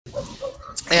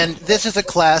and this is a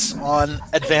class on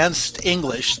advanced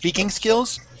English speaking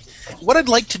skills. What I'd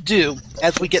like to do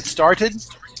as we get started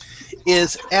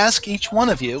is ask each one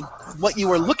of you what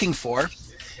you are looking for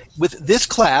with this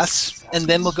class, and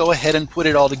then we'll go ahead and put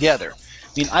it all together.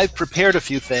 I mean, I've prepared a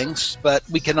few things, but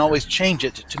we can always change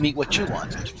it to meet what you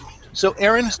want. So,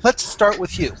 Aaron, let's start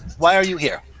with you. Why are you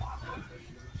here?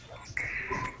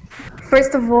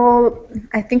 First of all,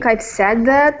 I think I've said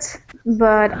that,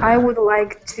 but I would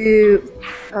like to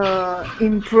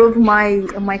improve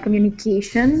my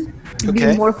communication,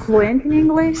 Okay. be more fluent in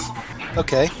English.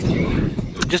 Okay.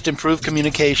 Just improve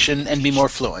communication and be more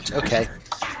fluent. Okay.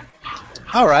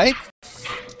 All right.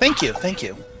 Thank you. Thank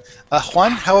you.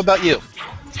 Juan, how about you?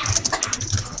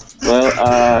 Well,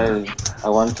 I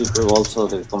want to improve also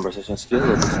the conversation skill,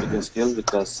 the speaking skill,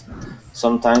 because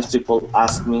sometimes people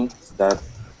ask me that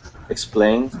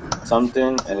explain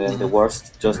something and then the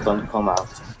words just don't come out.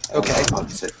 Okay.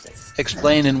 Things.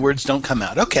 Explain and words don't come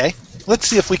out. Okay. Let's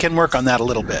see if we can work on that a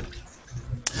little bit.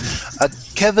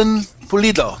 Kevin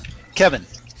Pulido. Kevin.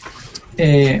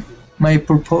 My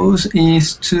purpose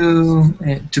is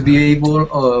to be able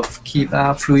of keep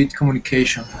a fluid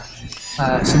communication.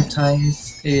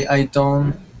 Sometimes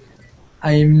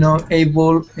I'm not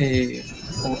able,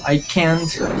 or I can't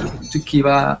to keep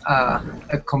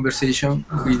a conversation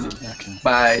with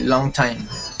by long time.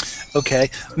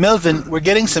 Okay, Melvin, we're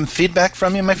getting some feedback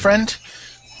from you, my friend.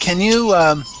 Can you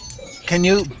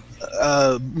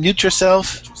mute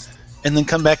yourself and then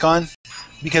come back on,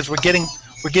 because we're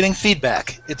getting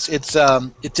feedback. It's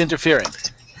interfering.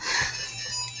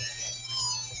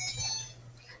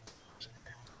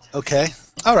 Okay.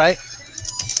 All right.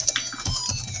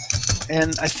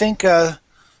 And I think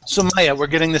Sumaya, we're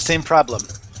getting the same problem.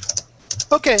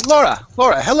 Okay, Laura.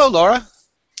 Hello, Laura.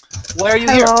 Why are you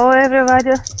here? Hello,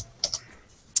 everybody.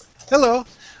 Hello.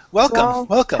 Welcome.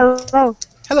 Welcome. Hello.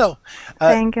 Hello.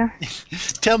 Thank you.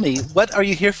 Tell me, what are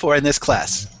you here for in this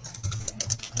class?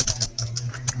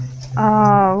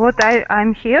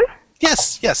 I'm here?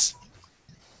 Yes.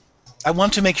 I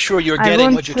want to make sure you're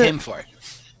getting what you came for.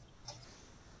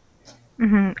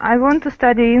 I want to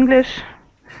study English.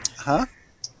 Huh?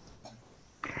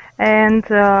 And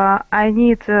I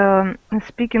need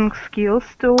speaking skills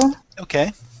too.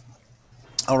 Okay.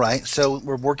 All right, so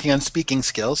we're working on speaking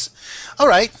skills. All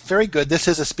right, very good. This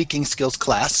is a speaking skills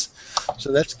class,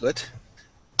 so that's good.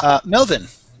 Melvin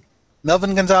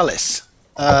Gonzalez,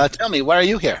 tell me, why are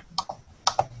you here?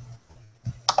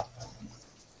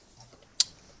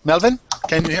 Melvin,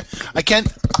 can you hear? I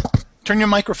can't. Turn your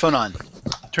microphone on.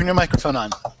 Turn your microphone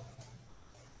on.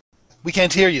 We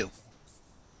can't hear you.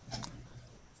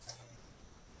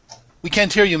 We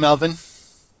can't hear you, Melvin.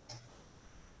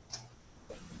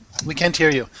 We can't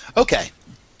hear you. Okay.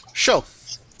 Show,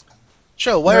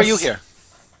 why are you here?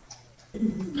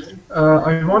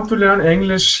 I want to learn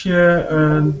English here,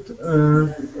 and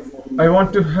I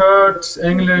want to hear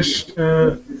English.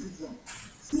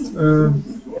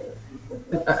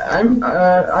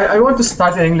 I want to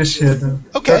study English here.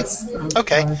 Okay.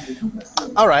 Okay.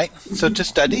 All right. So to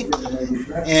study,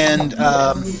 and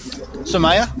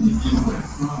Sumaya,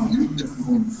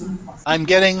 I'm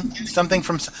getting something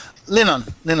from Lina,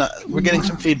 we're getting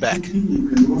some feedback.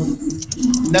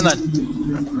 Lina,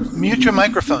 mute your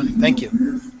microphone. Thank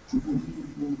you.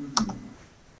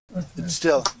 It's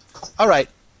still. All right.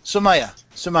 Sumaya,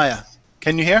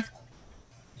 can you hear?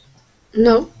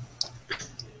 No.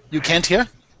 You can't hear?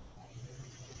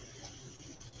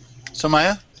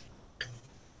 Sumaya?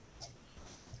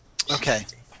 Okay.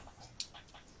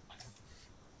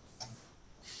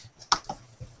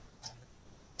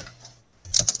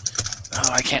 Oh,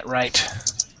 I can't write.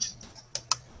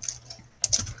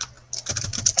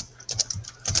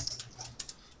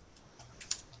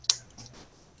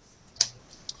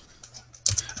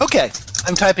 Okay,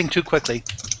 I'm typing too quickly.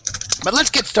 But let's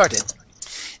get started.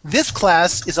 This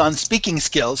class is on speaking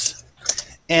skills,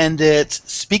 and it's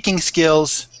speaking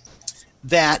skills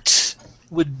that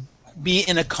would be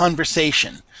in a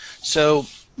conversation. So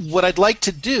what I'd like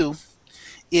to do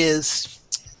is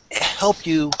help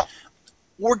you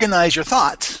organize your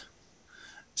thoughts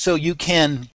so you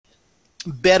can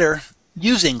better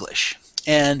use English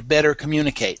and better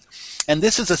communicate. And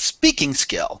this is a speaking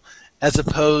skill as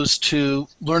opposed to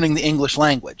learning the English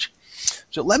language.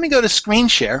 So let me go to screen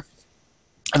share,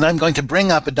 and I'm going to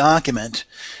bring up a document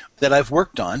that I've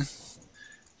worked on.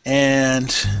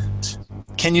 And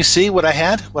can you see what I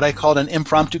had? What I called an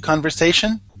impromptu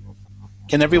conversation?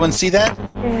 Can everyone see that?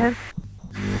 Yes.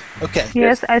 Okay.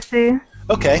 Yes, I see.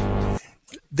 Okay.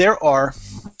 There are...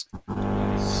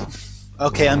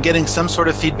 Okay, I'm getting some sort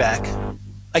of feedback.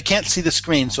 I can't see the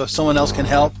screen, so if someone else can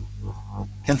help.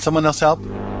 Can someone else help?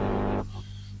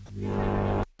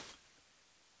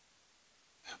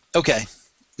 Okay,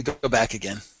 we go back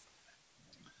again.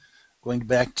 Going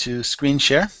back to screen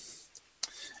share.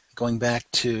 Going back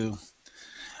to,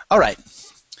 all right.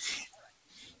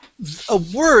 A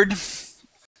word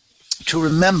to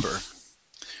remember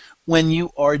when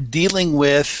you are dealing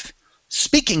with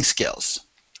speaking skills,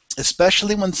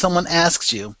 especially when someone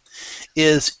asks you,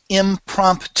 is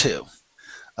impromptu.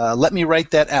 Let me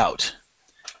write that out.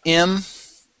 Impromptu.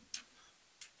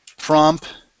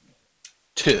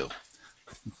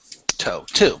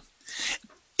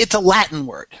 It's a Latin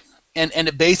word, and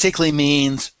it basically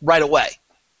means right away.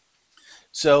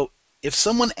 So if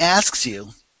someone asks you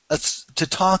to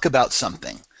talk about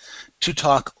something, to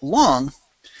talk long,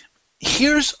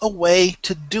 here's a way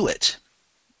to do it.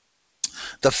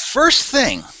 The first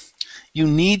thing you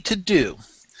need to do,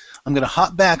 I'm going to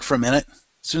hop back for a minute as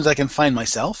soon as I can find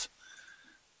myself.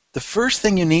 The first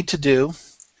thing you need to do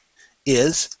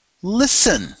is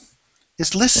listen.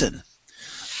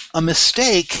 A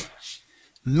mistake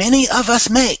many of us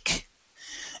make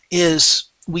is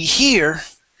we hear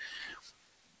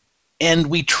and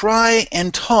we try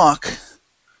and talk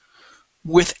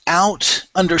without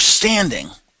understanding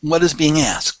what is being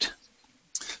asked.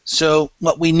 So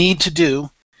what we need to do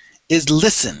is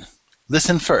listen.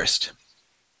 Listen first.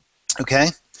 Okay?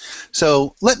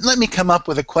 So let me come up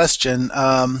with a question.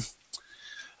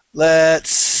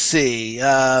 Let's see.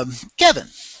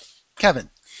 Kevin,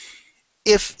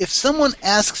 if someone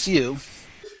asks you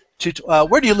to,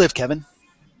 where do you live, Kevin?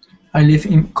 I live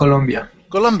in Colombia.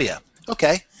 Colombia.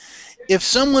 Okay. If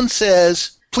someone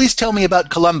says, please tell me about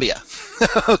Colombia,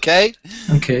 okay?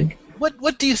 Okay.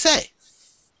 What do you say?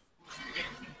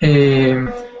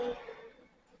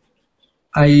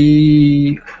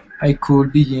 I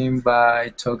could begin by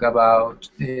talk about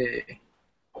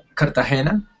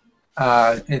Cartagena,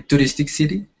 a touristic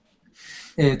city,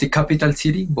 the capital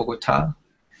city, Bogota,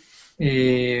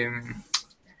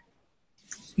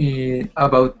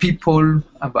 about people,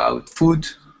 about food,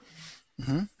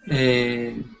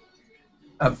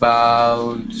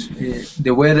 about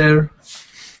the weather.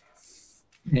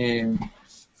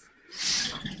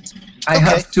 I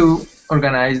have to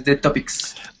organize the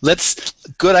topics.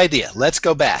 Good idea. Let's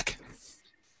go back.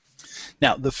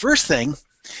 Now, the first thing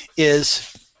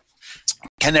is,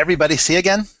 can everybody see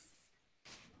again?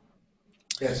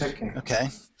 Yes, I can. Okay.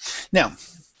 Now,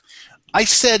 I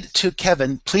said to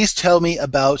Kevin, please tell me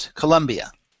about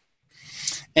Colombia.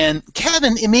 And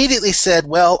Kevin immediately said,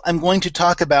 well, I'm going to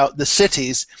talk about the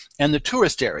cities and the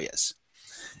tourist areas.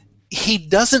 He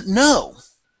doesn't know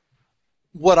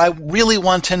what I really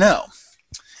want to know.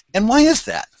 And why is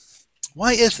that?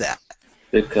 Why is that?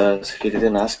 Because he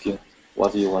didn't ask you,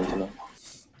 what do you want to know?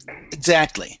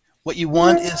 Exactly. What you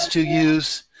want is to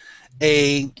use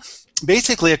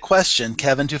basically a question,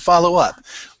 Kevin, to follow up.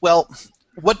 Well,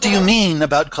 what do you mean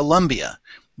about Colombia?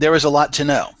 There is a lot to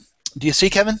know. Do you see,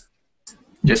 Kevin?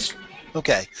 Yes.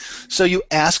 Okay. So you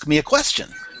ask me a question,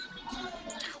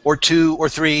 or two or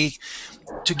three,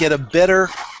 to get a better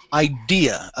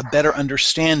idea, a better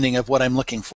understanding of what I'm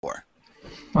looking for.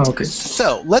 Okay.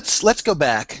 So let's go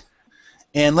back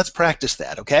and let's practice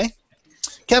that, okay?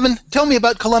 Kevin, tell me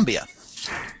about Colombia.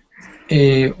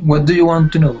 What do you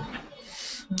want to know?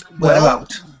 What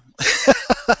about?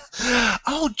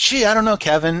 Oh, gee, I don't know,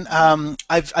 Kevin.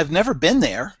 I've never been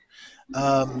there.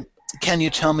 Can you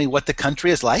tell me what the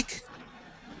country is like?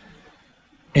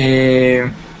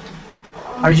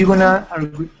 Are you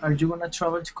gonna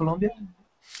travel to Colombia?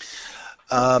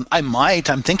 I might.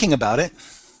 I'm thinking about it.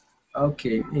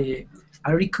 Okay.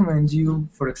 I recommend you,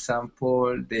 for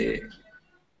example, the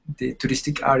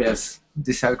touristic areas.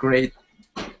 These are great,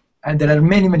 and there are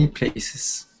many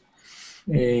places.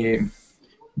 When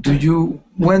do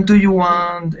you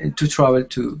want to travel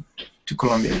to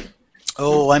Colombia?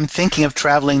 Oh, I'm thinking of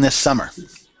traveling this summer.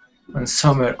 In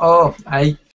summer. Oh,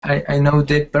 I know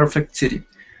the perfect city.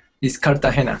 It's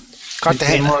Cartagena.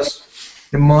 Cartagena. It's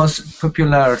the most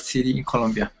popular city in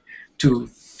Colombia to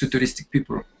touristic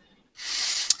people.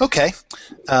 Okay.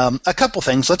 A couple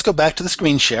things. Let's go back to the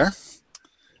screen share.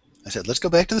 I said, let's go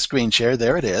back to the screen share.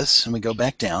 There it is. And we go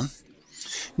back down.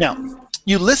 Now,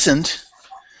 you listened,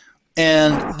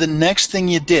 and the next thing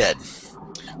you did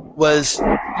was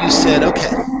you said,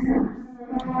 okay,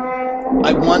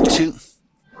 I want to...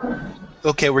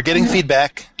 Okay, we're getting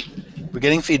feedback. We're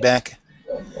getting feedback.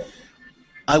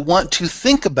 I want to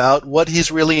think about what he's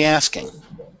really asking.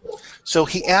 So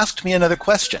he asked me another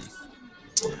question.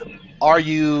 Are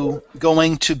you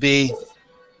going to be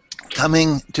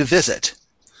coming to visit?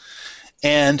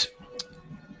 And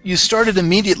you started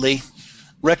immediately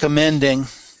recommending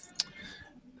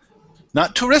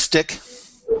Not touristic.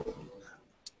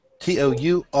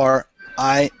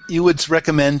 T-O-U-R-I. You would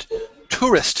recommend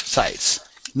tourist sites.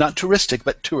 Not touristic,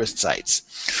 but tourist sites.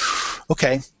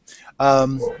 Okay.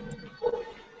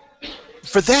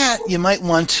 For that, you might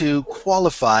want to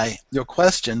qualify your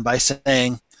question by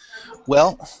saying,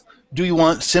 well, do you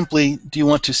want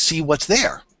to see what's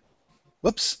there?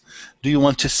 Whoops. Do you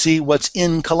want to see what's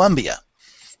in Colombia?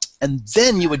 And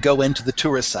then you would go into the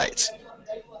tourist sites.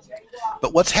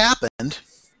 But what's happened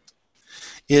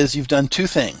is you've done two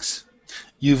things.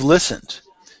 You've listened.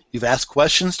 You've asked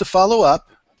questions to follow up,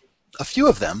 a few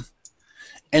of them,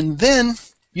 and then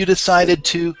you decided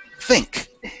to think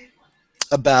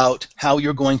about how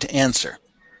you're going to answer.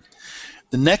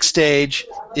 The next stage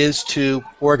is to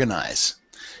organize.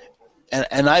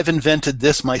 And I've invented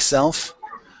this myself,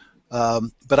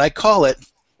 but I call it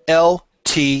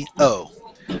LTO.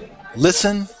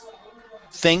 Listen,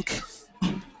 think,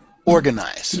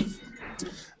 organize.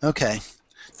 Okay.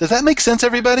 Does that make sense,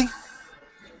 everybody?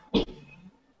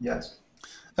 Yes.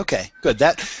 Okay, good.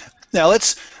 Now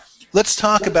let's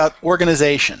talk about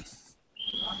organization.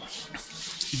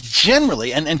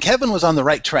 Generally, and Kevin was on the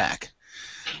right track,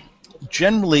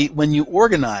 generally when you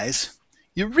organize,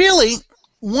 you really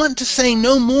want to say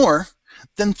no more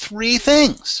than 3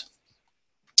 things.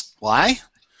 Why?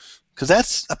 Because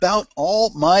that's about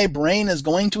all my brain is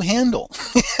going to handle.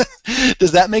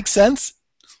 Does that make sense?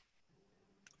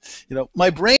 You know, my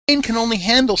brain can only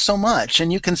handle so much,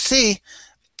 and you can see,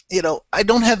 you know, I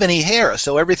don't have any hair,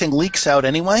 so everything leaks out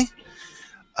anyway.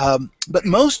 But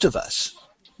most of us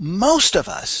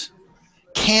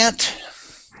can't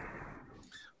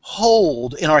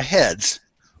hold in our heads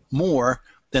more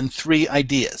than 3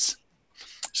 ideas.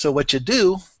 So what you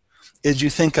do is you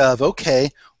think of,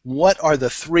 okay, what are the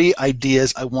 3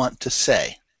 ideas I want to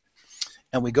say?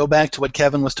 And we go back to what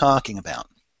Kevin was talking about.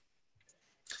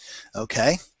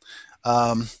 Okay.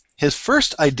 His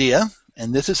first idea,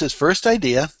 and this is his first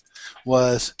idea,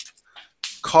 was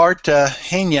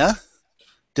Cartagena.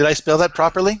 Did I spell that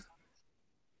properly?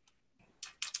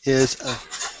 Is a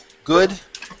good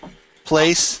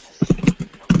place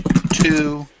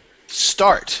to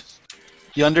start.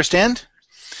 You understand?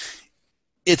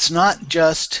 It's not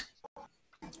just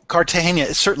Cartagena.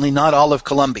 It's certainly not all of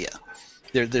Colombia.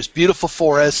 There's beautiful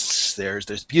forests.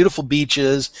 There's beautiful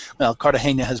beaches. Well,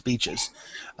 Cartagena has beaches.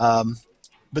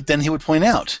 But then he would point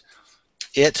out,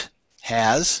 it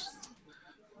has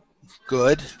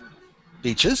good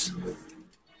beaches.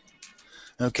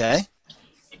 Okay.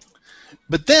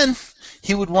 But then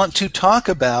he would want to talk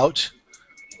about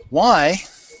why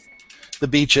the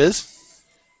beaches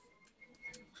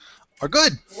are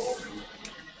good.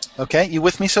 Okay, you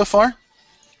with me so far?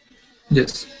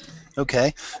 Yes.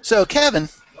 Okay, so Kevin,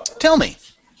 tell me,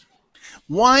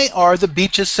 why are the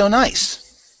beaches so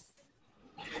nice?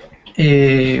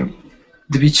 The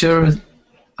beaches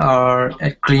are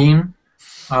clean.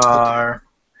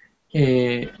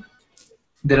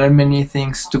 There are many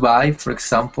things to buy. For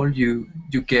example, you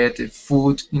get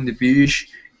food in the beach,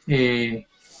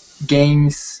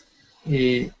 games.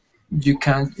 You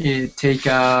can take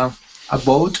a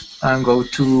boat and go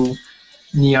to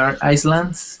near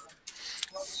islands.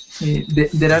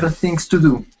 There are things to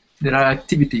do. There are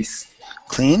activities.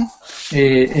 Clean?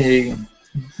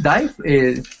 Dive.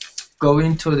 Go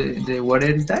into the water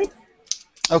and dive.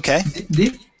 Okay.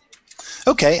 Deep.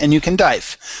 Okay, and you can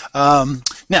dive.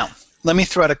 Now, let me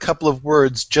throw out a couple of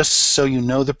words just so you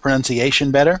know the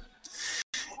pronunciation better.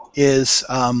 Is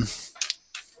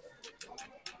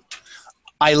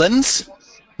islands,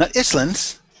 not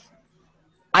islands,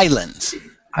 islands.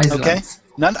 Okay?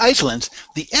 Not islands.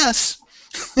 The S,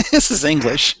 this is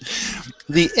English,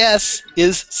 the S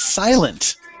is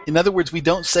silent. In other words, we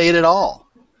don't say it at all.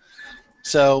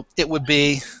 So it would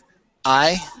be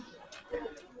I-lands.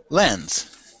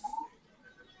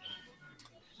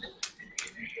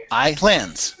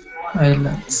 Islands.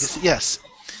 Islands. Yes.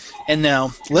 And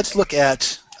now let's look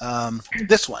at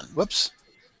this one. Whoops.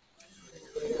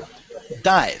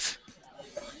 Dive.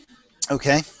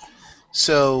 Okay.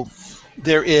 So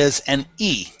there is an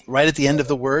E right at the end of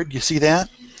the word. You see that?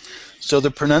 So the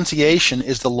pronunciation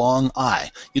is the long I.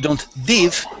 You don't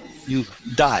dive, you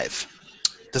dive.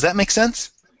 Does that make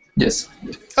sense? Yes.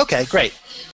 Okay, great.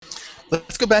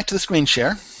 Let's go back to the screen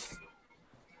share.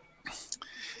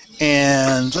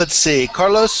 And let's see,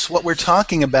 Carlos, what we're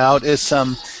talking about is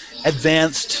some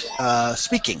advanced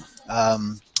speaking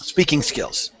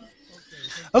skills.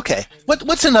 Okay,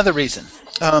 what's another reason?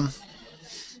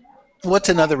 What's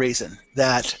another reason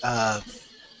that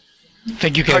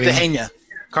Thank you, Kevin.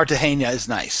 Cartagena is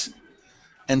nice?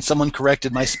 And someone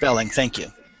corrected my spelling. Thank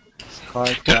you.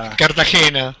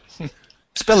 Cartagena.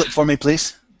 Spell it for me,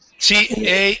 please.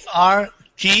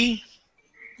 CARTAGE.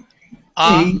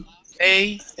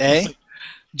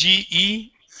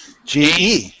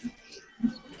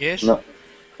 Yes. No.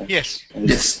 Yes.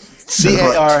 Yes.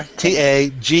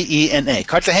 Cartagena.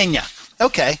 Cartagena.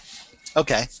 Okay.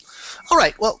 Okay. All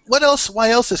right. Well, what else?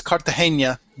 Why else is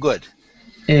Cartagena good?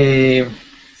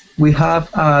 We have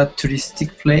a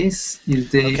touristic place.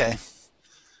 Okay.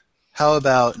 How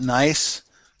about nice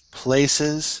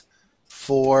places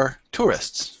for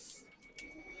tourists?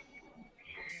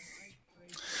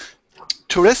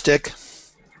 Touristic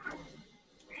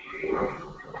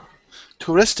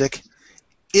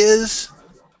is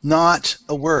not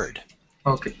a word.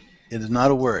 Okay. It is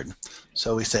not a word.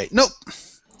 So we say, nope,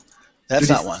 that's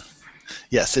not one.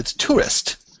 Yes, it's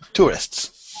tourists.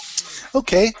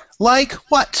 Okay, like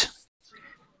what?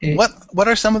 What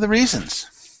are some of the reasons?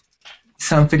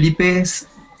 San Felipe's.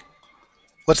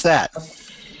 What's that?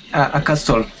 A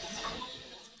castle.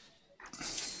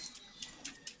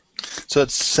 So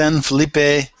it's San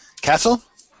Felipe Castle?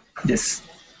 Yes.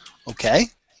 Okay.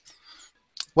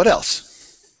 What else?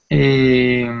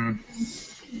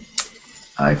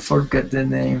 I forget the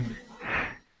name.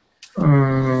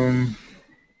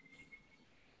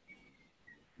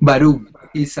 Baru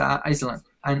is an island.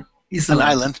 An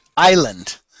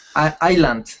island.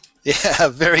 Island. Yeah,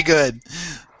 very good.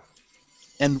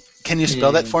 And can you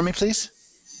spell that for me, please?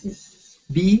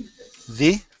 B.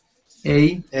 V.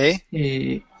 A.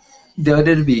 The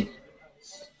other B.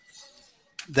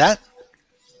 That?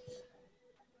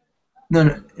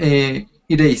 No.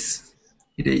 Erase.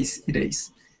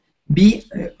 B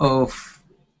of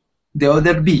the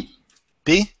other B.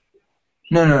 B?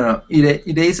 No.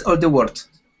 Erase all the words.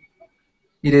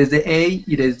 Erase the A.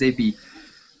 Erase the B.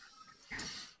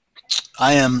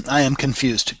 I am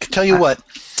confused. Tell you what.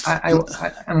 I'm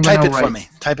type it write. for me.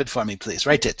 Type it for me, please.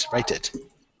 Write it.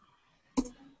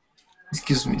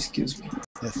 Excuse me.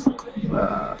 Yes.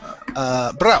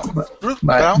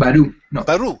 Baru. No.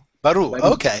 Baru.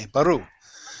 Okay, Baru.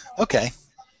 Okay.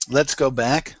 Let's go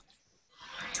back.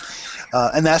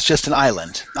 And that's just an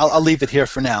island. I'll leave it here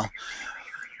for now.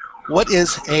 What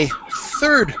is a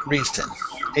third reason?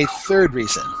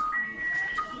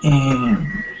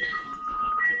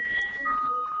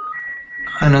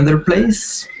 Another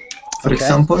place, for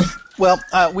example. Well,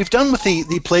 we've done with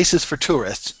the places for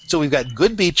tourists. So we've got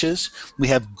good beaches. We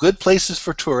have good places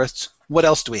for tourists. What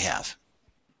else do we have?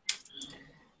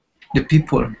 The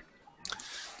people.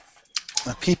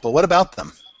 People. What about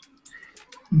them?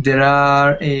 There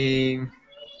are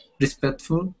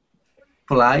respectful,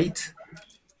 polite,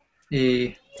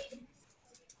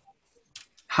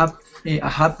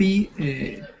 happy,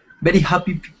 very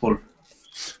happy people.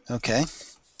 Okay.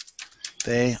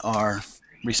 They are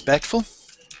respectful,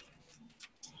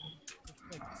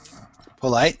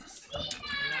 polite,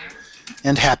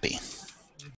 and happy.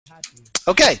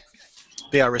 Okay.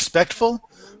 They are respectful,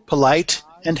 polite,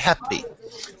 and happy.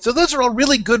 So those are all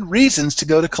really good reasons to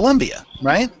go to Colombia,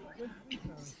 right?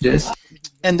 Yes.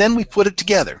 And then we put it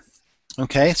together.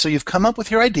 Okay, so you've come up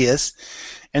with your ideas,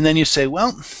 and then you say,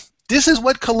 well, this is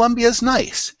what Colombia is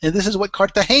nice, and this is what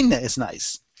Cartagena is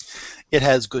nice. It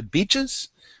has good beaches,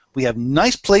 we have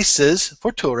nice places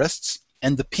for tourists,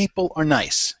 and the people are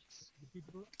nice.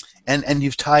 And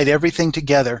you've tied everything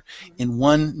together in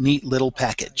one neat little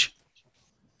package.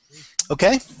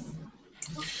 Okay?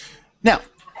 Now,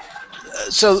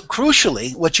 so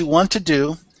crucially, what you want to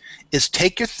do is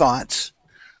take your thoughts,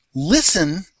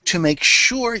 listen to make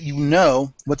sure you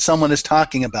know what someone is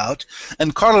talking about.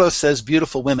 And Carlos says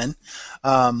beautiful women.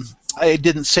 I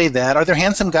didn't say that. Are there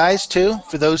handsome guys too,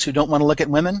 for those who don't want to look at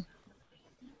women?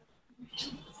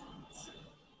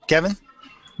 Kevin?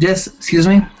 Yes, excuse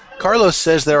me? Carlos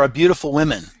says there are beautiful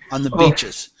women on the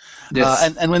beaches.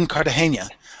 Yes. And in Cartagena.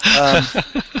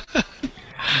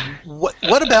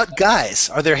 What about guys?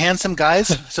 Are there handsome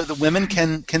guys so the women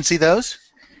can see those?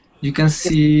 You can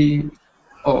see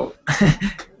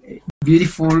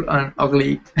beautiful and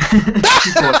ugly people.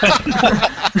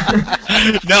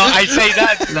 No, I say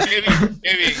that,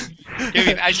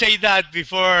 Kevin, I say that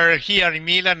before here in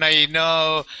Milan. I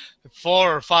know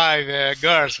 4 or 5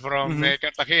 girls from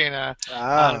Cartagena.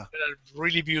 And they're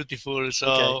really beautiful.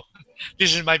 So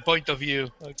this is my point of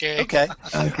view. Okay.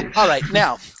 All right.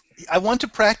 Now, I want to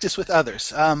practice with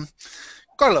others.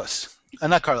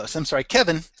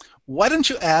 Kevin, why don't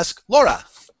you ask Laura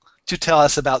to tell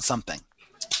us about something?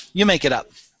 You make it up.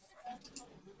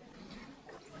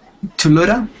 To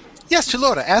Laura? Yes, to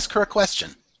Laura. Ask her a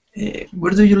question.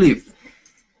 Where do you live?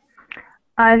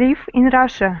 I live in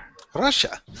Russia.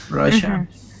 Russia.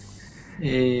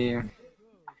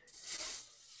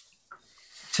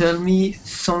 tell me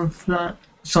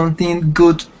something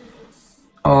good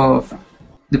of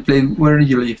the place where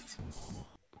you live.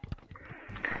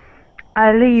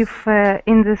 I live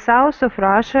in the south of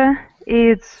Russia.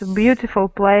 It's a beautiful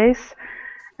place,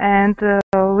 and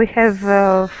we have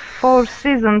 4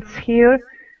 seasons here,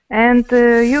 and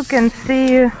you can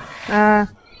see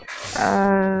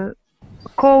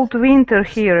cold winter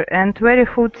here and very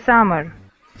hot summer.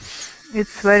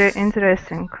 It's very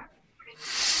interesting.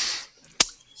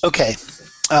 Okay.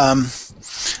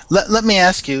 Let me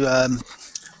ask you,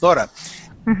 Laura,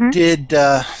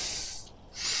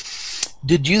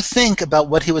 did you think about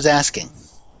what he was asking?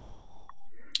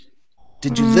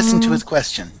 Did you listen to his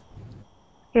question?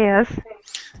 Yes.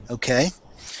 Okay.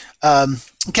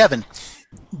 Kevin,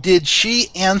 did she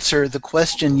answer the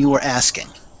question you were asking?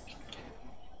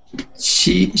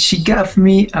 She gave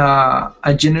me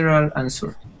a general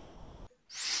answer.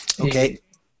 Okay.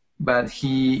 But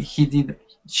she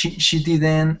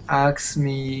didn't ask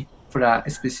me for a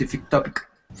specific topic,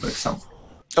 for example.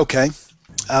 Okay.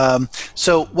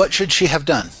 So what should she have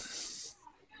done?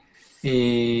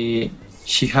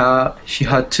 She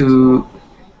had to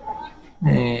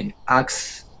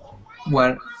ask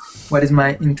what is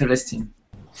my interest in.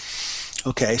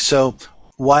 Okay, so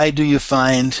what do you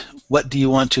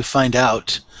want to find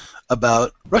out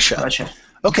about Russia?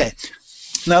 Okay.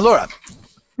 Now, Laura,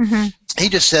 he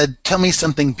just said, tell me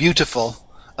something beautiful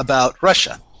about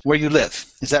Russia, where you live.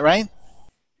 Is that right?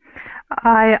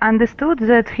 I understood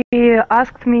that he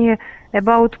asked me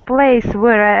about place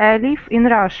where I live in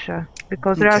Russia,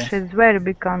 because Russia is a very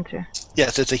big country.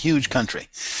 Yes, it's a huge country.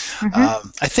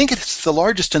 I think it's the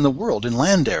largest in the world in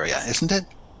land area, isn't it?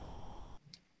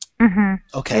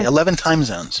 Okay, yes. 11 time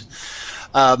zones.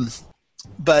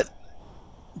 But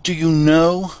do you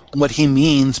know what he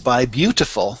means by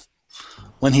beautiful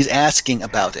when he's asking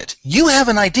about it? You have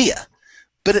an idea,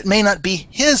 but it may not be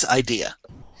his idea.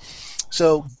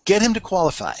 So get him to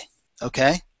qualify,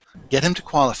 okay? Get him to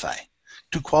qualify.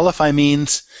 To qualify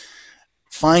means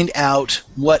find out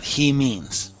what he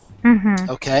means,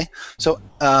 okay? So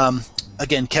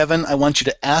again, Kevin, I want you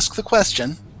to ask the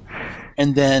question,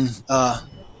 and then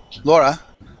Laura,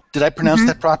 did I pronounce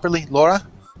that properly? Laura?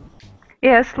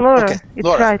 Yes, Laura. Okay, it's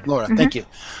Laura, right. Laura, thank you.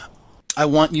 I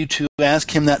want you to ask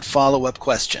him that follow-up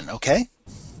question, okay?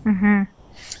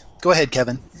 Go ahead,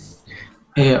 Kevin.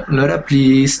 Laura,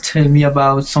 please tell me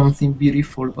about something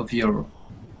beautiful of your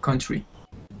country.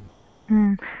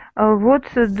 What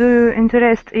do you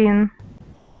interest in?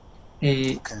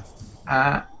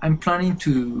 I'm planning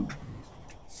to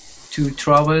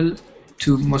travel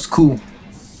to Moscow,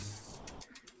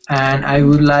 and I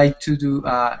would like to do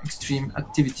extreme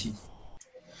activity.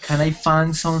 Can I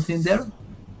find something there?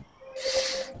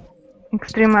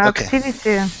 Extreme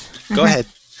activity? Go ahead.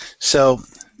 So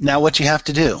now what you have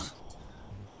to do,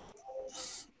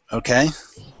 okay?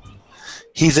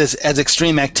 He's as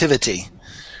extreme activity.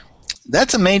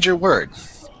 That's a major word.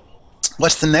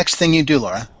 What's the next thing you do,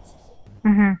 Laura?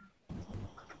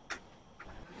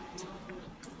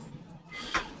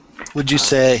 Would you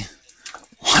say,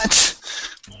 what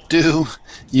do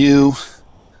you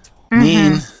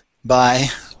mean by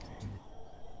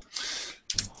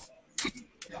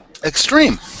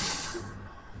extreme?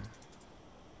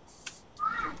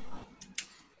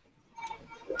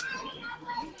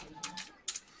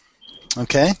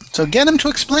 Okay, so get him to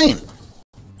explain.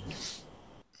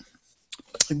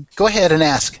 Go ahead and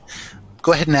ask.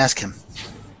 Go ahead and ask him.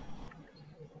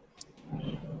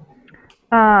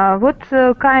 What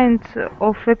kind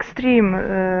of extreme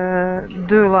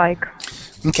do you like?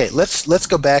 Okay, let's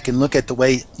go back and look at the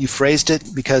way you phrased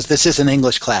it, because this is an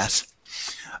English class.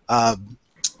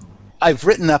 I've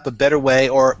written up a better way,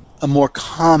 or a more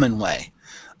common way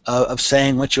of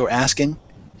saying what you're asking.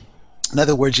 In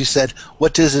other words, you said,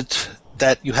 what is it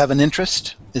that you have an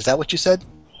interest? Is that what you said?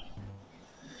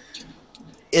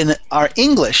 In our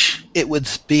English, it would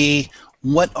be,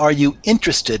 what are you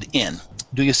interested in?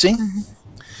 Do you see?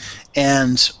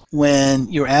 And when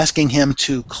you're asking him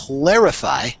to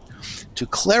clarify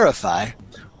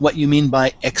what you mean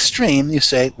by extreme, you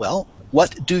say, well,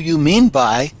 what do you mean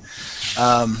by,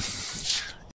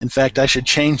 in fact, I should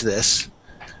change this,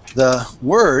 the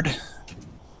word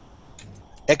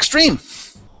extreme.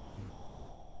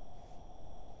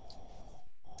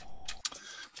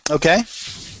 Okay?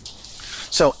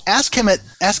 So ask him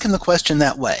the question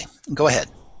that way. Go ahead.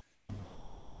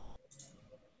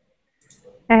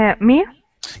 Me?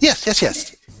 Yes.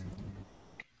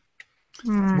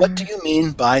 What do you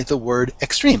mean by the word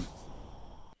extreme?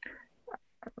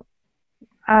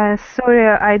 Sorry,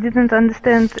 I didn't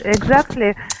understand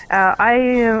exactly.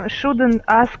 I shouldn't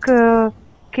ask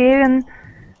Kevin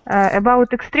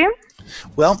About extreme?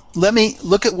 Well, let me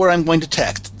look at where I'm going to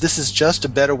text. This is just a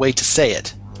better way to say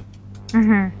it.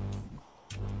 Mm-hmm.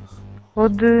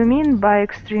 What do you mean by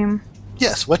extreme?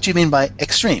 Yes, what do you mean by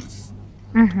extreme?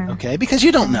 Mm-hmm. Okay, because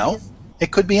you don't know.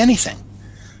 It could be anything.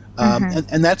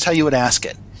 And that's how you would ask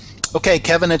it. Okay,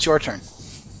 Kevin, it's your turn.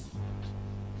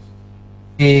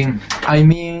 I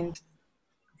mean,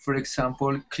 for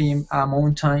example, climb a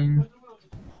mountain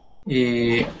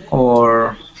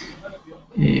or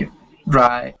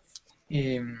ride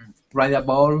ride a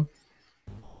ball.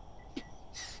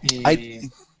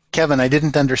 Kevin, I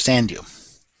didn't understand you.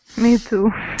 Me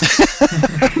too.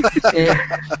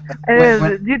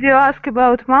 Did you ask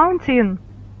about mountain?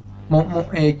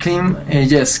 Climb,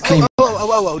 yes, climb.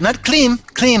 Oh, not climb.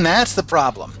 Climb, that's the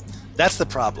problem. That's the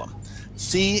problem.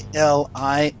 C-L-I-M-B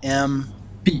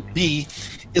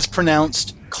is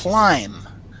pronounced climb.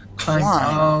 Climb.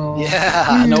 Oh.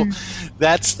 Yeah, no,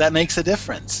 that makes a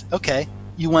difference. Okay,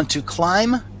 you want to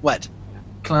climb what?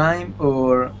 Climb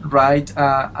or ride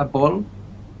a ball.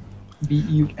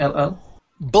 B-U-L-L.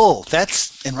 Bull.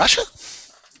 That's in Russia?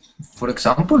 For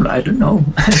example, I don't know.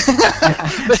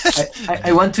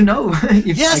 I want to know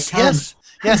if yes, I can.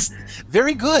 Yes.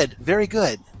 Very good. Very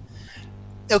good.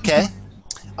 Okay.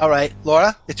 All right,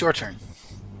 Laura, it's your turn.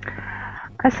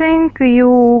 I think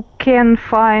you can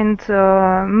find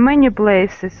many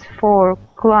places for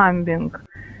climbing,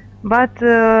 but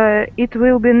it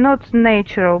will be not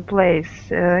natural place.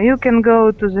 You can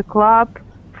go to the club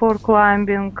for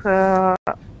climbing,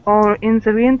 or in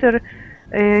the winter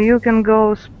you can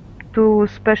go to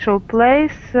special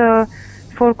place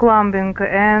for climbing,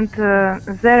 and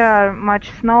there are much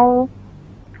snow.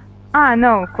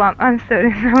 No, I'm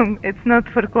sorry, no, it's not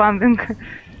for climbing.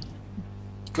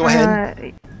 Go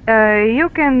ahead. You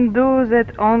can do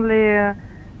that only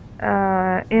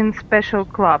in special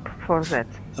club for that.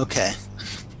 Okay.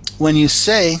 When you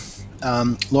say,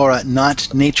 Laura,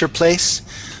 not nature place,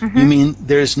 you mean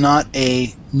there's not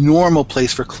a normal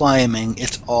place for climbing,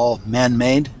 it's all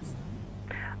man-made?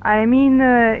 I mean,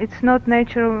 it's not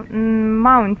natural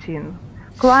mountain.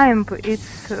 Climb,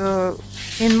 it's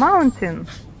in mountain.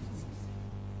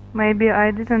 Maybe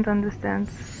I didn't understand.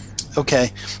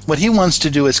 Okay. What he wants to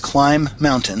do is climb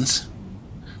mountains.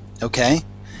 Okay?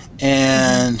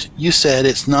 And you said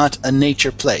it's not a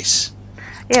nature place.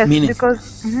 Yes, meaning,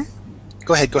 because...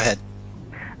 Go ahead.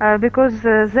 Because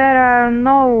there are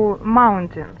no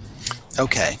mountains.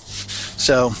 Okay.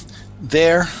 So,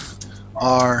 there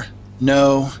are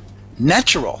no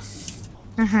natural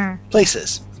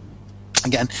places.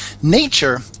 Again,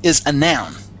 nature is a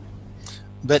noun.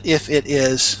 But if it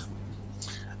is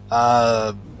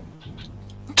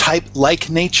type like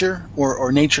nature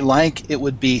or nature like, it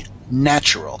would be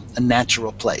natural, a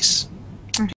natural place.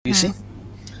 Do you see?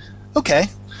 Okay.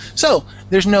 So,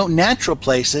 there's no natural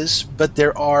places, but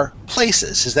there are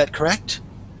places. Is that correct?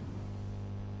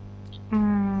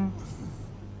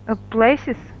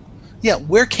 Places? Yeah,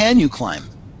 where can you climb,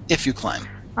 if you climb?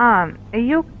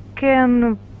 You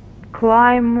can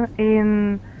climb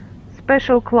in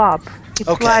special club.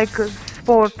 It's like a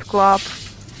sport club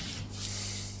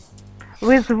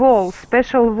with wall,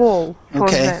 special wall for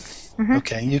that.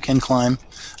 Okay, you can climb.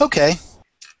 Okay.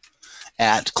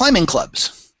 At climbing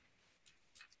clubs.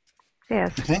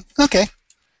 Yes. Okay.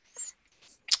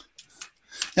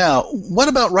 Now, what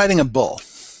about riding a bull?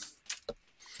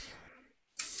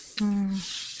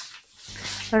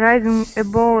 Riding a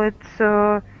bull, it's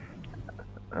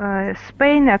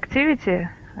Spain activity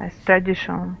as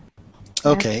tradition.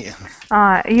 Okay.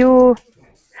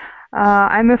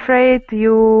 I'm afraid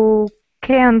you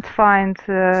can't find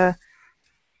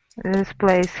this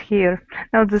place here.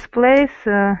 Now, this place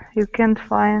you can't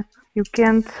find. You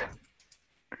can't.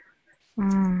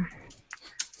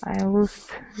 I lost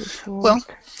this word. Well,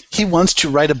 he wants to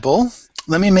ride a bull.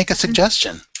 Let me make a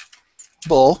suggestion.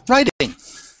 Bull riding.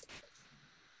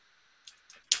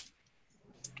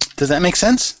 Does that make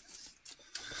sense?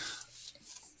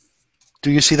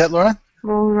 Do you see that, Laura?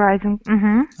 Bull riding.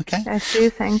 Okay. I see.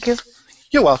 Thank you.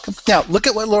 You're welcome. Now, look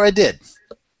at what Laura did.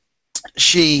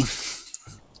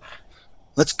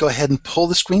 Let's go ahead and pull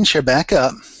the screen share back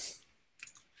up.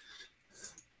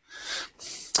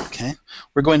 Okay.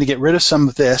 We're going to get rid of some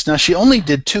of this. Now, she only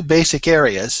did 2 basic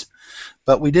areas,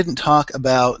 but we didn't talk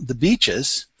about the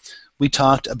beaches. We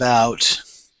talked about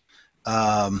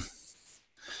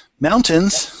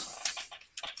mountains.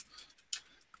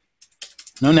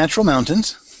 No natural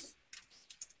mountains.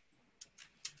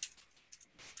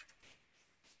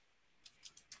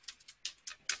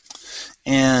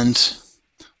 And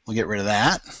we'll get rid of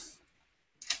that.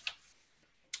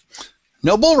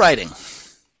 No bull riding.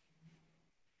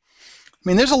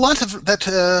 mean, there's a lot of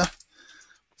that.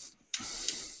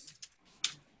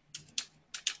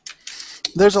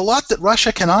 There's a lot that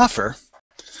Russia can offer,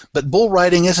 but bull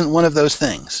riding isn't one of those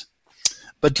things.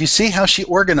 But do you see how she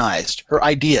organized her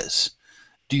ideas?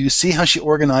 Do you see how she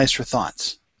organized her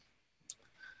thoughts?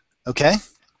 Okay.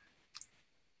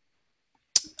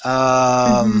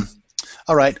 All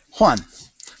right, Juan.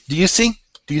 Do you see?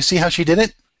 Do you see how she did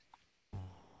it?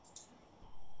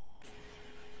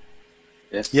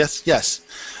 Yes. Yes. Yes.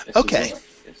 Yes, Okay.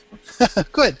 Yes.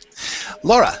 Good.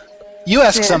 Laura, you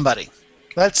ask Yes. somebody.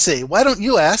 Let's see. Why don't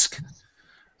you ask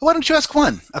Juan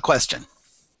a question?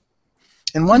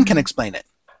 And Juan can explain it.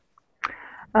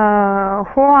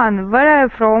 Juan, where are you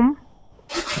from?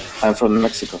 I'm from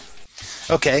Mexico.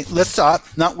 Okay, let's stop.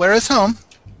 Not where is home.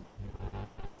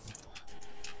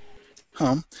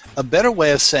 Home. A better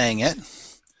way of saying it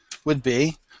would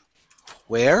be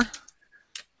where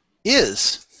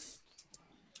is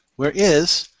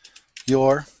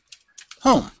your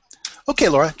home? Okay,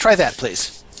 Laura, try that,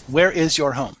 please. Where is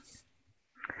your home?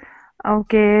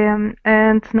 Okay,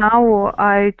 and now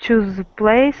I choose a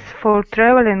place for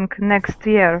traveling next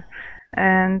year.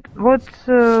 And what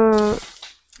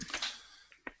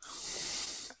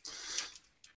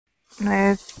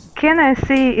can I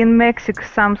see in Mexico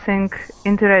something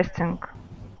interesting?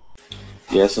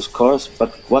 Yes, of course.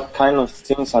 But what kind of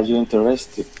things are you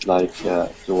interested? Like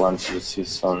you want to see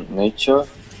some nature,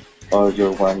 or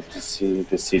you want to see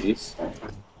the cities?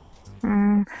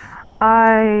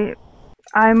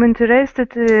 I'm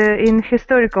interested in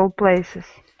historical places.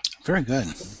 Very good.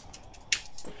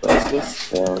 Places,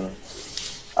 then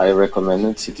I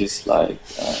recommended cities like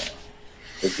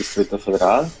the Distrito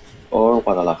Federal or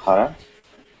Guadalajara,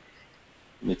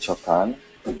 Michoacán,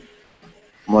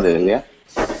 Morelia.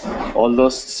 All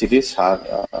those cities have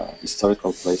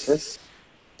historical places,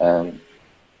 and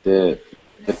the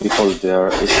people there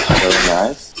is very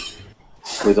nice.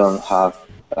 We don't have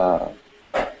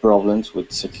problems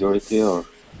with security or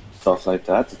stuff like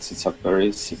that. It's a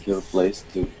very secure place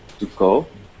to go,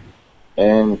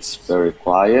 and it's very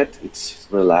quiet. It's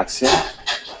relaxing.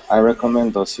 I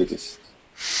recommend those cities.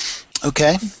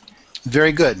 Okay.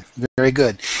 Very good. Very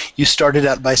good. You started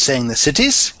out by saying the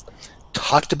cities,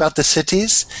 talked about the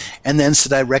cities, and then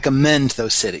said I recommend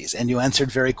those cities, and you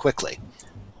answered very quickly.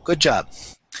 Good job.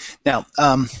 Now,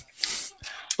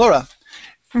 Laura,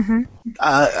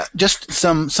 just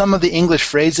some of the English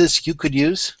phrases you could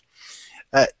use.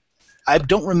 I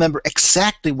don't remember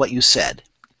exactly what you said,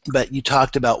 but you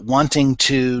talked about wanting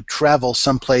to travel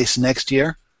someplace next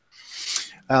year,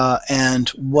 and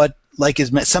what like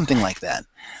is something like that.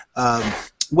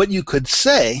 What you could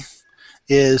say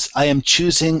is, I am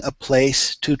choosing a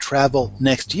place to travel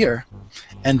next year,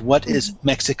 and what is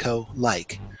Mexico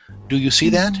like? Do you see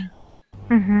that?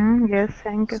 Yes,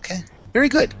 thank you. Okay. Very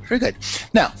good. Very good.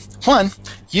 Now, Juan,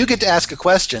 you get to ask a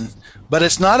question, but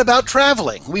it's not about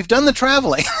traveling. We've done the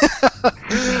traveling.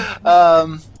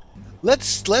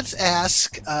 Let's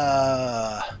ask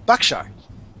Bakshar.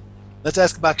 Let's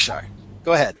ask Bakshar.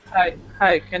 Go ahead.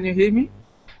 Hi, can you hear me?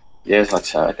 Yes,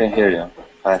 Baksha, I can hear you.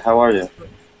 Hi, how are you?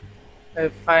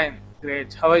 Fine,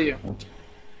 great. How are you?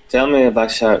 Tell me,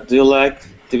 Baksha, do you like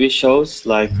TV shows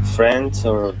like Friends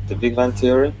or The Big Bang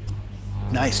Theory?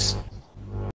 Nice.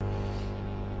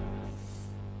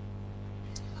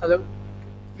 Hello?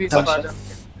 Please, Hello. pardon.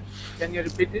 Can you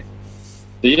repeat it?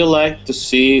 Do you like to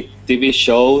see TV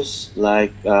shows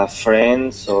like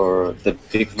Friends or The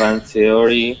Big Bang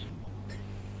Theory?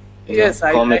 Yes,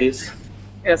 I comedies.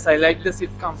 Yes, I like the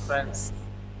sitcom Friends.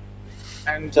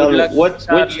 And Tell Good me, Luck,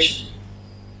 Charlie.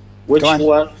 which Go on.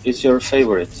 one is your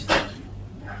favorite?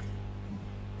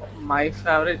 My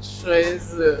favorite show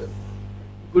is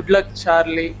Good Luck,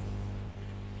 Charlie,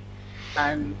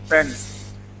 and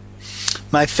Friends.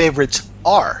 My favorites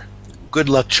are Good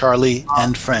Luck, Charlie,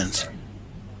 and Friends.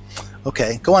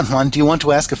 Okay, go on, Juan. Do you want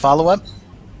to ask a follow-up?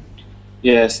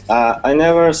 Yes, I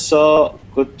never saw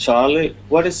Good Charlie.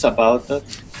 What is about that?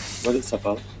 What is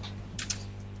about?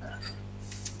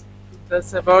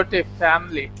 That's about a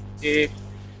family. A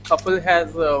couple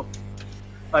has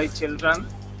 5 children.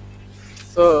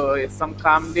 So it's some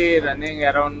comedy running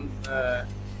around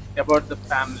about the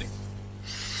family.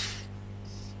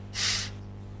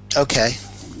 Okay.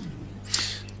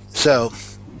 So,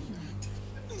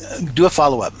 do a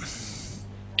follow-up.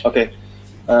 Okay,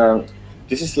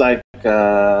 this is like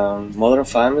Modern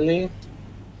Family,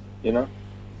 you know?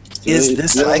 Is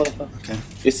this you know like... Modern Family? Okay.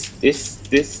 Is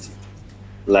this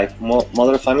like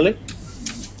Modern Family?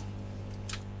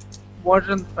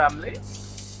 Modern Family.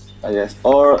 Yes.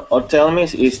 Or tell me,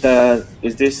 is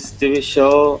this TV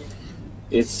show?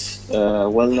 It's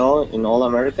well known in all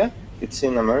America? it's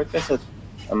in America. It's an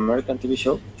American TV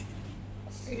show.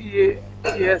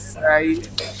 Yes, it's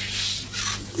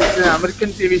an American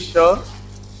TV show,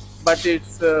 but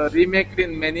it's remade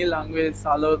in many languages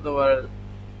all over the world.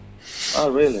 Oh,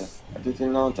 really? I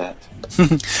didn't know that.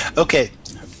 Okay.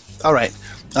 All right.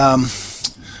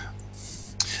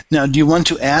 Now, do you want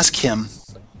to ask him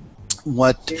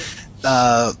what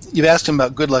you've asked him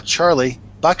about Good Luck Charlie?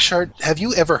 Bakshar, have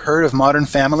you ever heard of Modern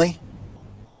Family?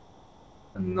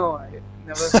 No, I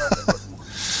never heard about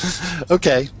it.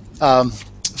 Okay.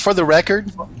 For the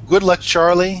record, Good Luck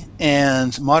Charlie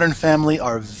and Modern Family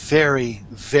are very,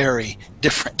 very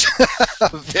different.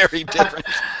 Very different.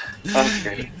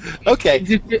 Okay. Okay.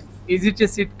 Is it a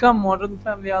sitcom, Modern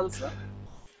Family also?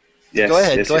 Yes. Go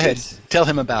ahead. Yes, Go it ahead. is. Tell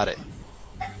him about it.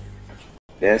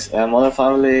 Yes, Modern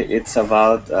Family. It's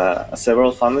about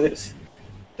several families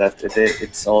that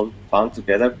it's all bound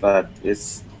together, but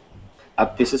it's a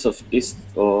pieces of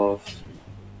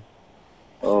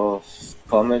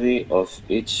comedy of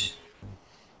each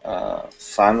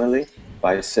family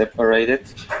by separated,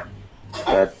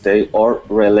 but they are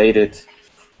related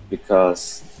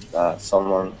because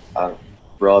someone are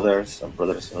brothers and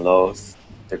brothers-in-laws,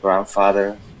 the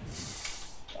grandfather.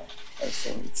 I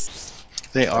think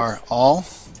They are all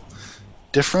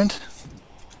different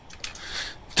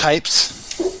types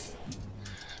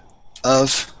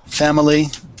of family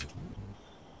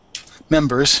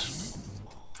members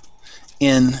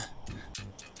in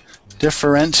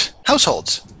different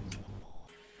households.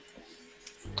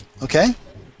 Okay?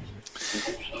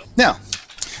 Now,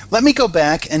 let me go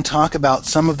back and talk about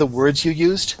some of the words you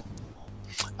used.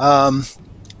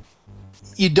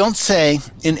 You don't say,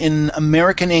 in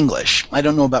American English, I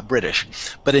don't know about British,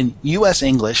 but in U.S.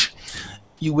 English,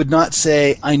 you would not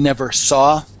say, I never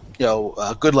saw,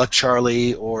 Good Luck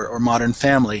Charlie or Modern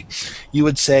Family. You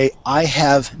would say, I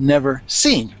have never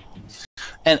seen.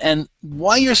 And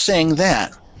why you're saying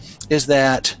that is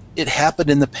that it happened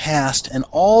in the past, and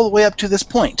all the way up to this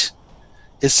point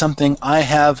is something I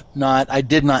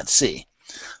did not see.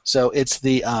 So it's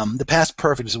the past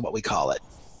perfect is what we call it.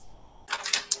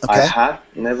 Okay? I have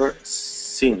never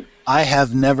seen. I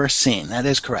have never seen. That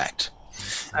is correct.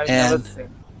 Never seen.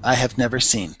 I have never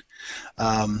seen.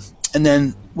 And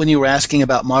then when you were asking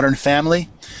about Modern Family,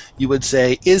 you would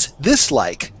say, is this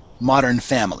like Modern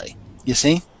Family? You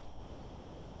see?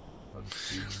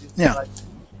 Now,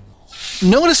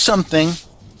 notice something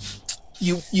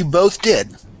you both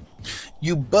did.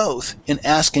 You both, in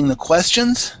asking the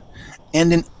questions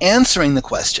and in answering the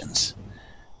questions,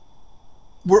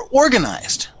 were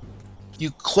organized.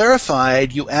 You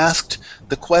clarified, you asked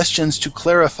the questions to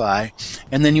clarify,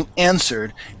 and then you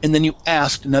answered, and then you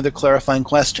asked another clarifying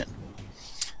question.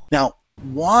 Now,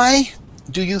 why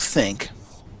do you think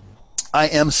I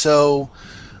am so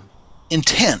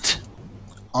intent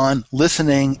on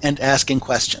listening and asking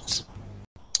questions?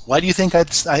 Why do you think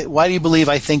why do you believe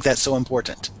I think that's so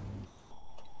important?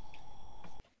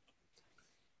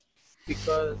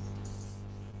 Because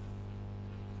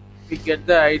we get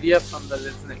the idea from the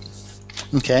listening.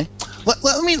 Okay.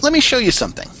 Let me show you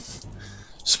something.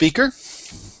 Speaker.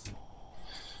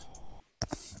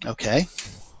 Okay.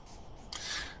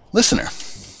 Listener.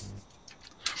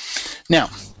 Now,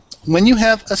 when you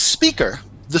have a speaker,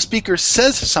 the speaker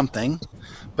says something,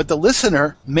 but the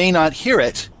listener may not hear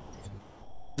it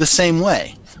the same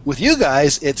way. With you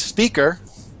guys, it's speaker,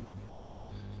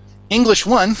 English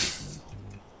 1,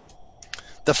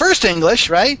 the first English,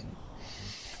 right?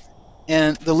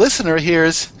 And the listener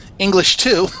hears English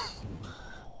 2.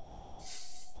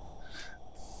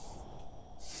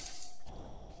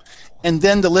 And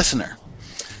then the listener.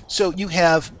 So you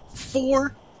have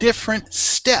 4 different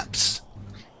steps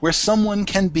where someone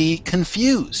can be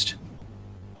confused.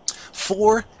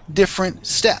 4 different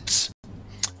steps.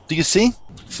 Do you see?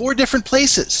 4 different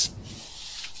places.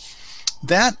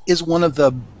 That is one of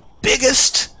the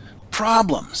biggest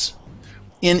problems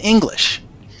in English.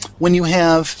 When you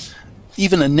have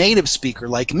even a native speaker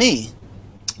like me,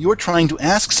 you're trying to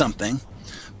ask something,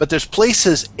 but there's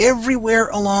places everywhere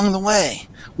along the way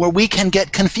where we can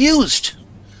get confused.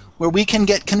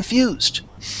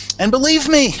 And believe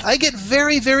me, I get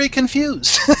very, very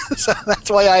confused. So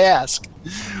that's why I ask.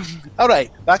 All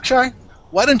right, Bakshar,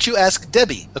 why don't you ask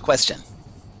Debbie a question?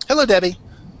 Hello, Debbie.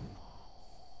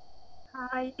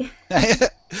 Hi.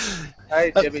 Hi,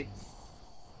 Debbie.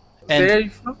 And Where are you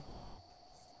from?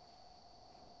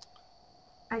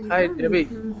 Hi, didn't Debbie.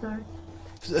 listen, sorry.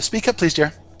 speak up, please,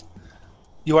 dear.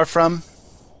 You are from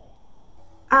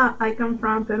I come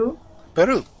from Peru.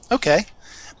 Peru. Okay.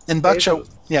 And Bakshar,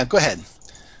 yeah, go ahead.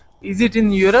 Is it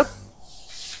in Europe?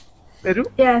 Peru?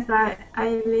 Yes,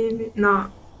 I live. No,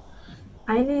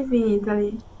 I live in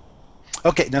Italy.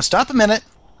 Okay, now stop a minute.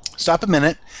 Stop a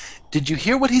minute. Did you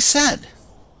hear what he said?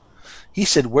 He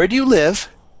said, where do you live?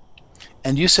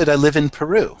 And you said, I live in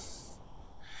Peru.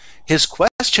 His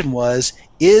question was,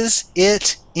 is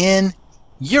it in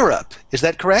Europe? Is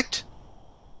that correct?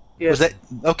 Yes. Was that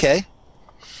okay?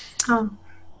 Oh.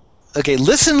 Okay,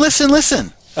 listen.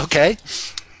 Okay.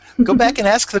 Go back and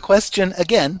ask the question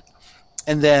again.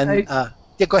 And then,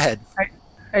 yeah, go ahead.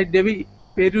 Debbie,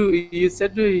 Peru, you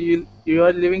said you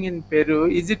are living in Peru.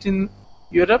 Is it in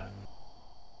Europe?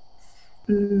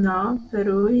 No,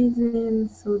 Peru is in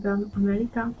South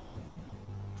America.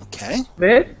 Okay.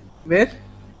 Where?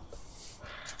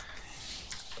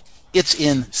 It's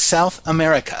in South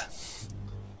America.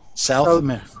 South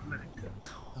America.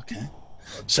 Okay.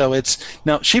 So it's,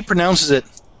 now she pronounces it,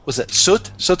 was it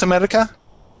South America?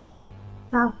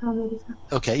 South America.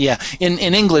 Okay, yeah. In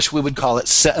English, we would call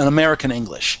it an American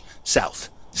English. South.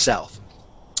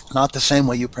 Not the same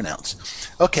way you pronounce.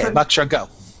 Okay, Bakshar, go.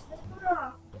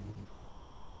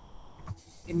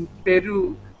 In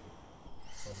Peru,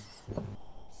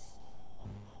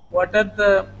 what are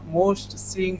the most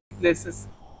seeing places,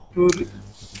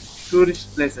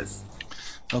 tourist places?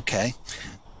 Okay.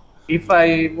 If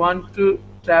I want to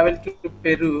travel to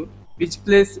Peru, which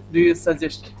place do you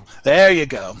suggest? There you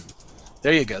go.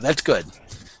 That's good.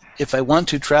 If I want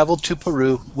to travel to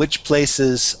Peru, which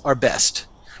places are best?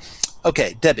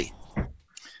 Okay, Debbie.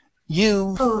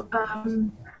 You. Oh,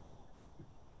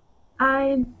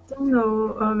 I don't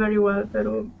know very well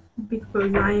Peru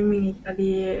because I'm in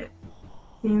Italy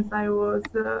since I was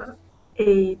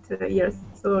 8 years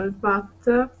old, but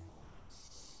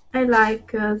I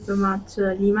like so much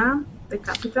Lima, the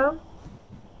capital.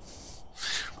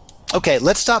 Okay,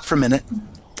 let's stop for a minute.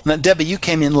 Now, Debbie, you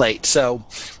came in late, so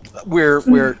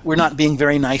we're not being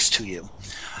very nice to you.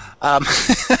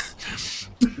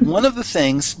 One of the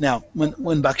things now,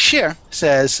 when Bakshir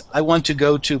says, "I want to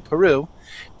go to Peru,"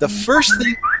 the first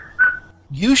thing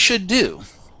you should do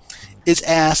is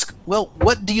ask, "Well,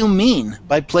 what do you mean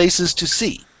by places to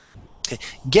see?" Okay,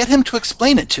 get him to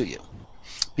explain it to you,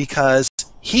 because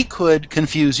he could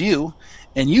confuse you,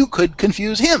 and you could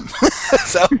confuse him.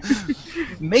 So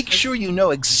make sure you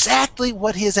know exactly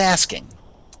what he is asking.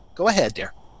 Go ahead,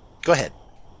 dear. Go ahead.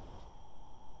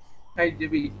 Hi,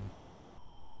 Debbie.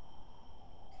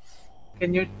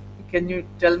 Can you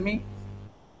tell me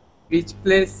which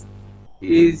place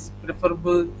is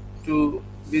preferable to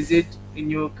visit in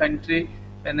your country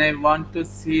when I want to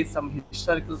see some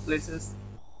historical places?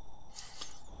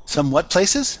 Some what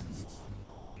places?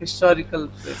 Historical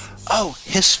places. Oh,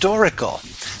 historical.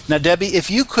 Now, Debbie, if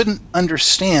you couldn't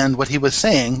understand what he was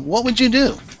saying, what would you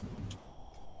do?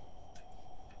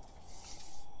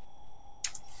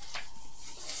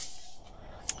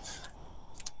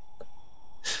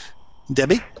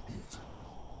 Debbie?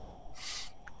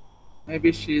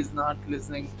 Maybe she is not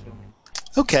listening to me.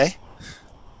 Okay.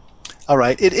 All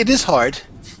right. It is hard.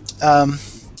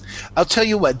 I'll tell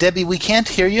you what, Debbie, we can't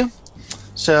hear you.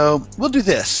 So we'll do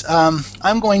this.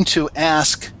 I'm going to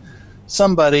ask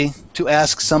somebody to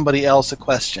ask somebody else a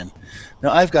question.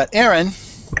 Now, I've got Aaron,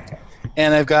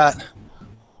 and I've got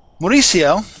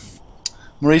Mauricio.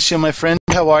 Mauricio, my friend,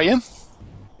 how are you?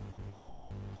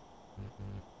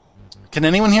 Can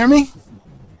anyone hear me?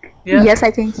 Yeah. Yes, I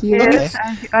can hear. Yes,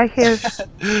 I hear.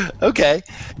 Okay.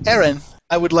 Aaron,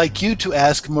 I would like you to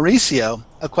ask Mauricio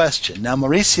a question. Now,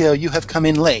 Mauricio, you have come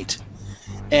in late,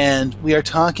 and we are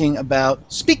talking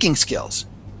about speaking skills.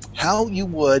 How you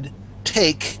would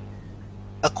take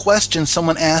a question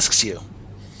someone asks you,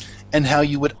 and how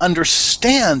you would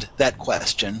understand that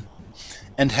question,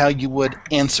 and how you would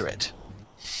answer it.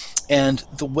 And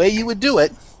the way you would do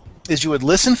it is you would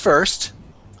listen first,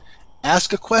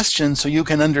 ask a question so you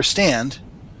can understand,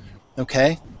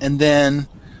 okay, and then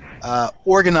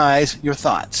organize your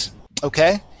thoughts,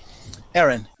 okay?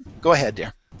 Aaron, go ahead,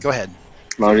 dear. Go ahead.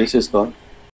 Mauricio's gone.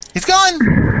 He's gone!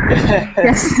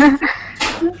 Yes.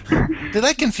 Did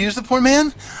I confuse the poor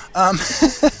man?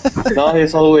 No,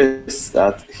 he's always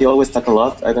that. He always talk a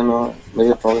lot. I don't know. Maybe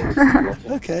a problem.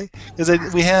 Okay,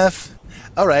 because we have.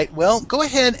 All right. Well, go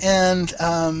ahead and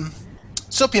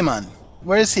Sopyaman.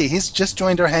 Where is he? He's just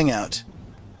joined our hangout.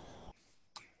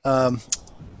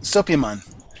 Sopyaman,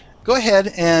 go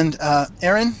ahead and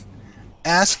Aaron,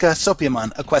 ask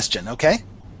Sopyaman a question. Okay.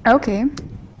 Okay.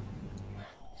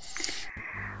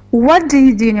 What do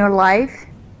you do in your life?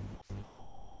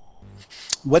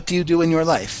 What do you do in your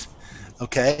life?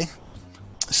 Okay.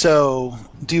 So,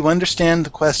 do you understand the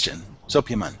question,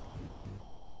 Sopyaman?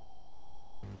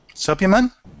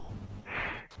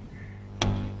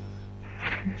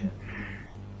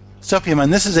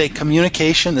 Sophieman, this is a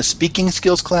communication, a speaking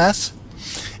skills class,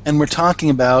 and we're talking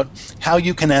about how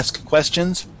you can ask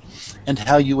questions and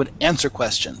how you would answer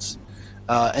questions,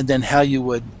 and then how you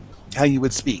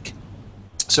would speak.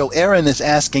 So Aaron is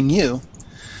asking you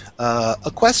a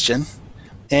question,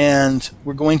 and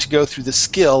we're going to go through the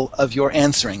skill of your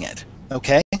answering it.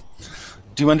 Okay?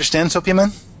 Do you understand,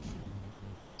 Sophieman?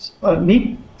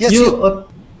 Me? Yes, you.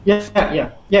 Yeah,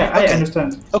 okay. I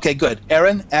understand. Okay, good.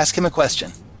 Aaron, ask him a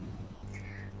question.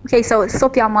 Okay, so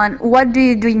Sophieman, what do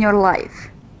you do in your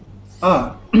life?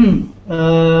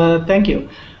 Thank you.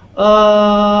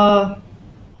 All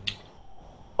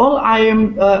I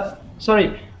am,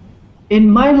 in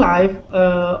my life,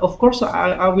 of course,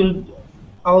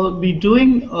 I'll be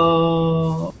doing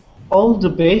all the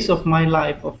base of my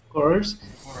life, of course.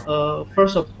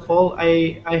 First of all,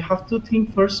 I have to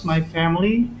think first my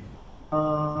family,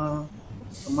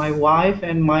 my wife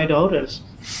and my daughters.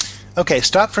 Okay,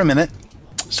 stop for a minute.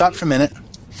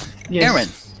 Yes. Aaron,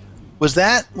 was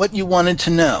that what you wanted to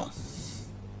know?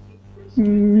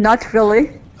 Not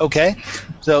really. Okay,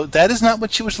 so that is not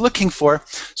what she was looking for.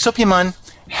 Sophieman,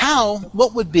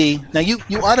 what would be, now you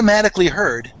automatically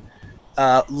heard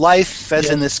life as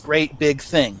in this great big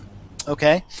thing,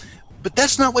 okay? But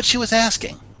that's not what she was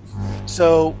asking.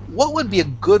 So what would be a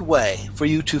good way for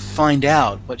you to find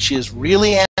out what she is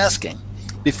really asking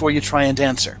before you try and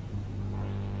answer?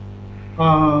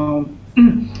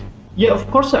 Yeah, of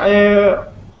course, I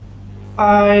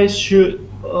should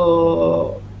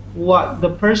what the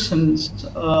persons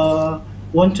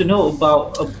want to know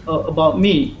about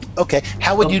me. Okay,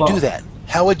 how would you do that?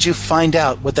 How would you find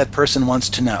out what that person wants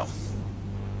to know?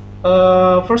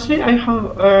 Firstly,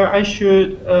 I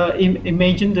should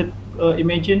imagine the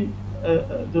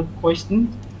question.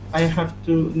 I have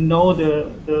to know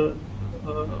the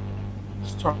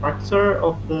structure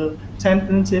of the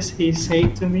sentences he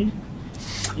said to me.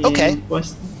 Okay.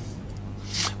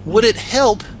 Would it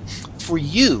help for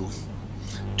you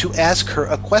to ask her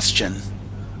a question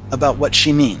about what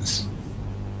she means?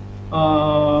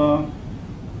 No,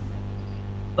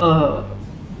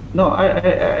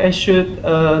 I should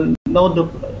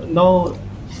know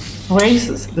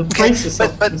phrases, the phrases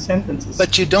of the sentences.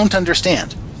 But you don't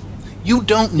understand. You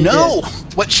don't know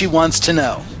what she wants to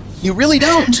know. You really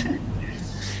don't.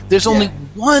 There's only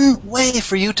one way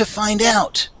for you to find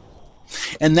out,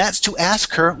 and that's to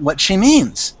ask her what she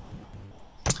means.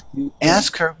 You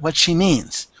ask her what she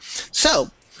means.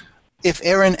 So, if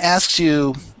Aaron asks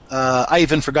you, I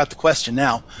even forgot the question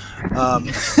now.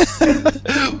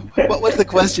 What was the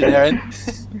question, Aaron?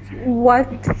 What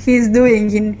he's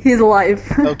doing in his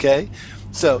life. Okay.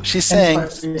 So, she's saying,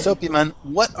 Sophieman,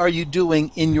 what are you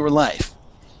doing in your life?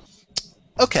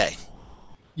 Okay.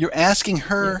 You're asking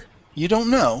her, you don't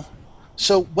know.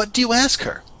 So, what do you ask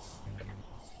her?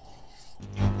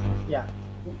 Yeah.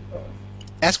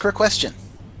 Ask her a question.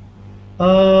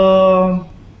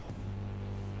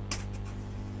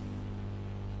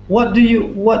 What do you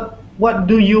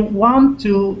want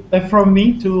to from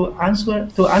me to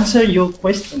answer your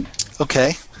question?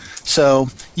 Okay, so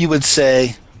you would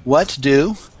say, "What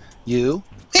do you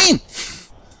mean?"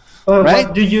 Right?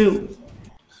 What do you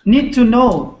need to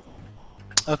know?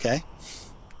 Okay.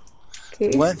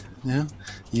 Okay. What do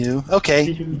you?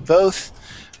 Okay, both.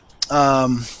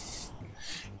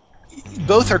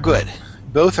 Both are good.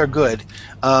 Both are good.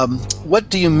 What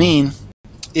do you mean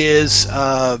is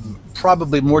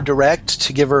probably more direct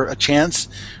to give her a chance,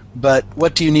 but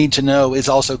what do you need to know is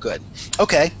also good.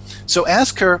 Okay, so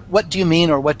ask her, what do you mean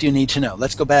or what do you need to know?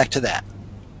 Let's go back to that.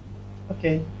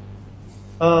 Okay.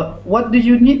 What do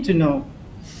you need to know?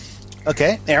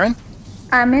 Okay, Aaron?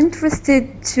 I'm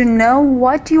interested to know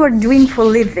what you are doing for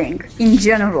living in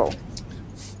general.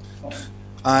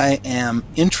 I am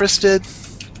interested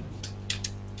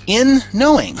in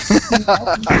knowing.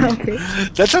 Okay.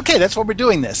 That's okay. That's why we're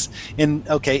doing this.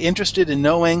 Interested in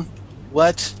knowing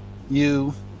what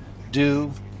you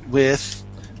do with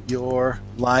your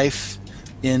life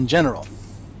in general.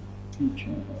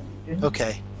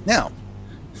 Okay. Now,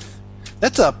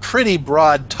 that's a pretty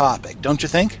broad topic, don't you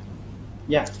think?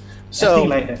 Yeah. So, I think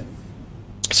like that.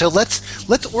 So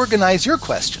let's organize your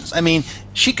questions. I mean,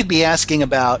 she could be asking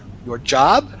about your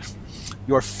job,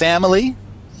 your family,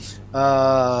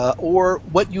 or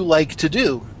what you like to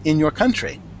do in your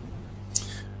country.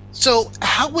 So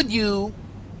how would you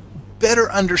better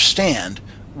understand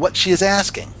what she is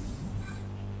asking?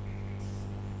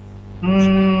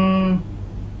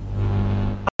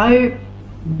 I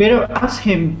better ask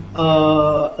him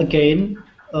again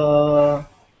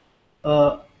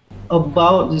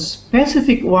about the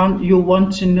specific one you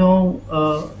want to know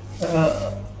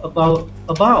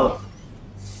about.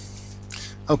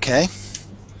 Okay.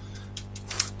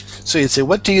 So you'd say,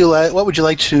 what do you like? What would you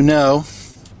like to know?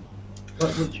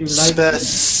 What would you like?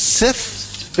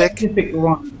 Specific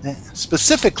one.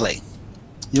 Specifically.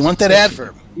 You want that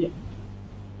adverb. Yeah.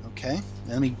 Okay.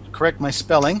 Let me correct my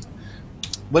spelling.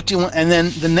 What do you want? And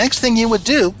then the next thing you would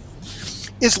do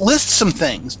is list some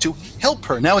things to help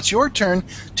her. Now it's your turn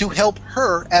to help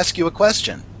her ask you a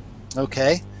question.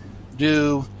 Okay?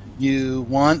 Do you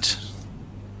want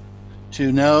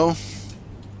to know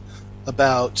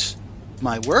about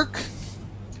my work?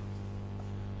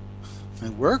 My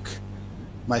work?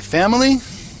 My family?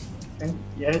 Okay.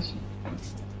 Yes.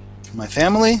 My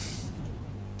family?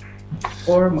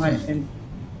 Or my...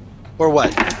 Or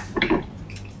what?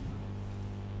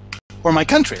 Or my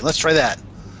country. Let's try that.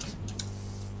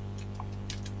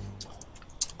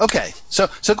 Okay, so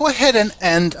go ahead and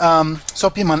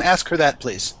Sopiman, ask her that,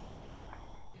 please.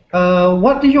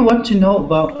 What do you want to know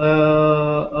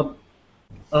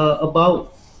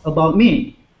about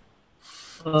me?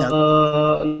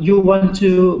 You want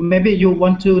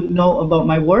to know about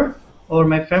my work, or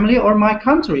my family, or my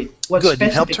country? What good,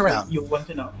 you've helped her out. You want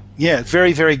to know? Yeah,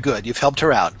 very, very good. You've helped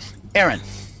her out. Aaron.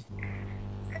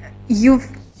 You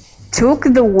took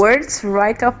the words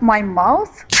right off my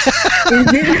mouth.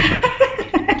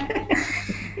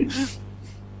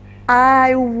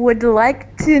 I would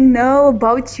like to know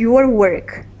about your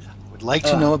work. Would like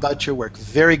to know about your work.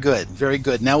 Very good, very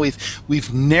good. Now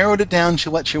we've narrowed it down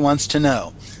to what she wants to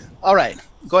know. All right,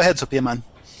 go ahead, Sopiaman.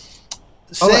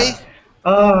 Say.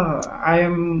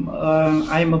 I'm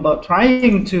about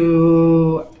trying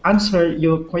to answer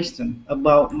your question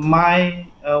about my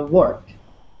work.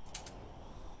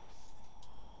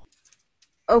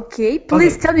 Okay,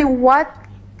 please tell me, what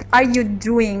are you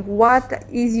doing? What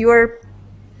is your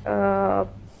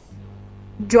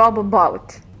job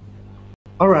about?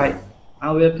 All right,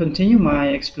 I will continue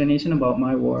my explanation about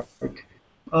my work.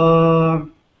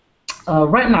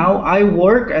 Right now, I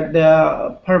work at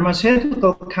the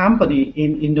pharmaceutical company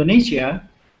in Indonesia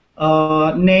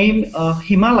named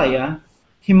Himalaya.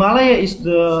 Himalaya is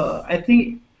I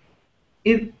think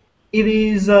it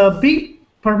is a big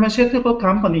pharmaceutical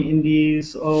company in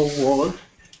this world.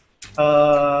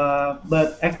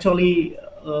 But actually,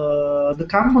 the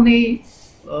company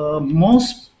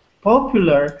most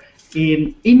popular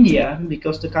in India,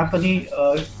 because the company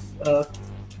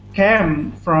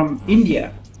came from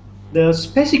India.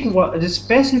 Specifically,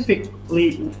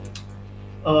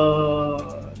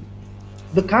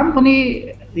 the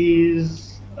company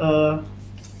is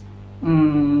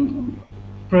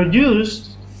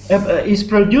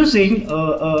producing a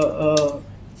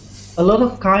lot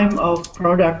of kind of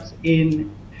products in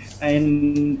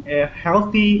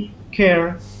healthy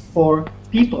care for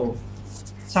people.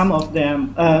 Some of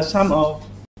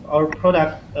our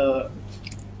product.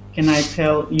 Can I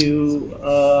tell you,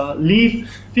 Leaf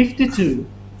 52?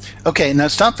 Okay, now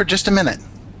stop for just a minute.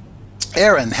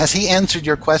 Aaron, has he answered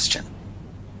your question?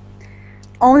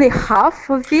 Only half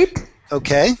of it.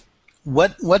 Okay.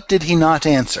 What did he not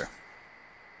answer?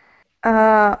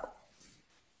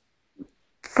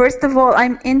 First of all,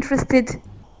 I'm interested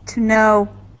to know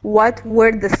what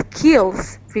were the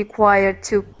skills required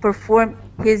to perform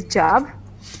his job.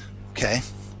 Okay.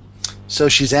 So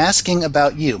she's asking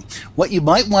about you. What you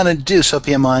might want to do,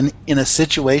 Sopiaman, in a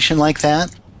situation like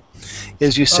that,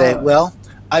 is you say, well,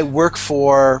 I work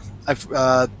for, I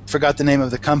forgot the name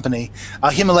of the company,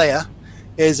 Himalaya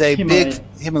is a big,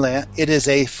 Himalaya, it is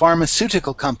a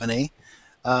pharmaceutical company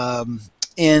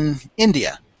in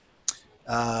India.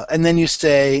 And then you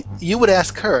say, you would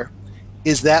ask her,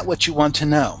 is that what you want to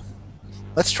know?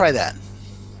 Let's try that.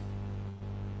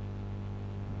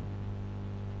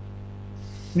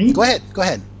 Me? Go ahead. Go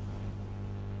ahead.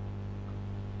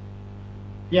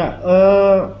 Yeah,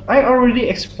 I already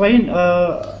explained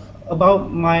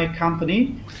about my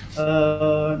company.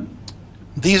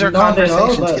 These are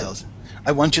conversation skills.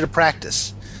 I want you to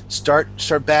practice. Start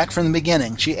back from the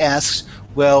beginning. She asks,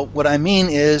 well, what I mean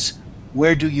is,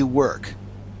 where do you work?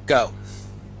 Go.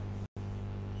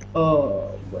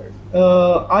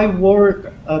 I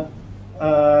work at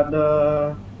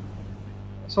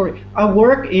I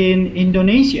work in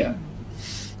Indonesia.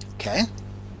 Okay.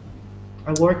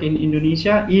 I work in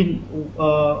Indonesia in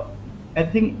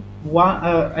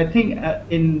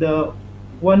in the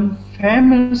one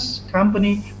famous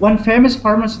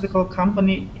pharmaceutical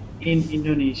company in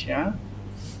Indonesia,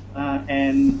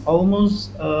 and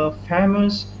almost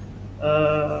famous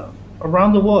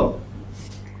around the world.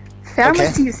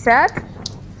 Famous, you said?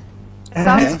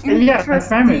 Sounds interesting. Yeah,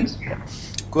 famous.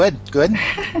 Good, good.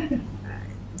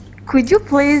 Could you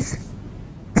please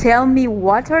tell me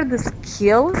what are the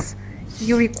skills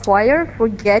you require for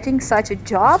getting such a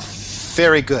job?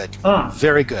 Very good.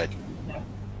 Very good.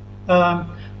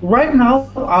 Right now,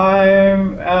 I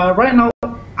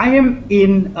am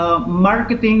in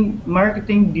marketing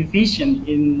division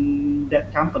in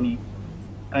that company,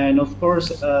 and of course,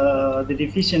 the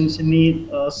divisions need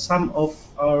some of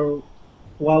our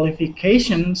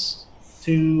qualifications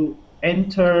to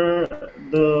enter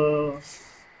the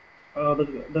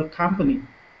company,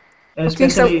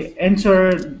 especially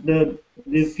enter the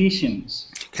divisions.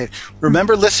 Okay.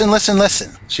 Remember, listen.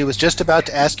 She was just about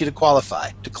to ask you to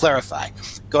clarify.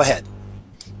 Go ahead.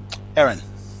 Aaron.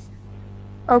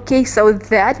 Okay, so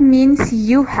that means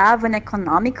you have an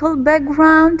economical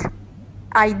background.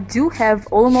 I do have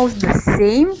almost the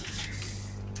same.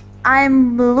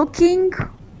 I'm looking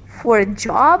for a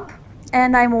job,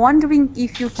 and I'm wondering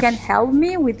if you can help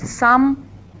me with some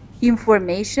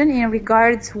information in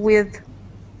regards with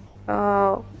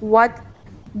what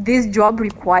this job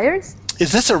requires.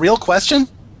 Is this a real question?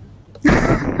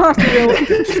 Not really.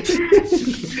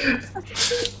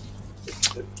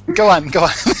 Go on.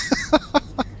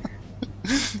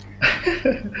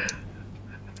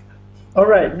 All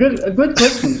right, good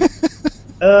question.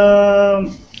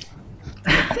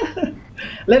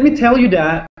 Let me tell you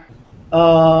that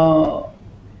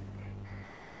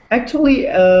actually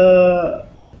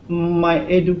my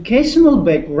educational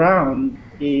background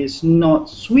is not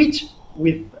switched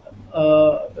to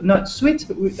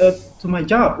my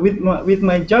job with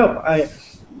my job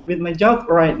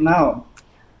right now,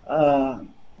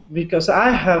 because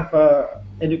I have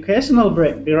educational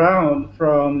background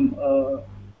from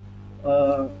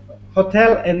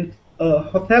hotel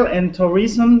and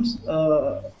tourism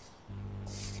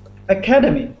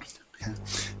academy.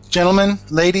 Gentlemen,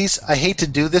 ladies, I hate to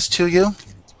do this to you.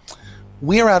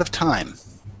 We are out of time.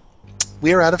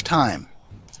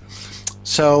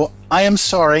 So I am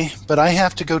sorry, but I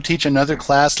have to go teach another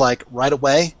class like right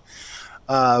away.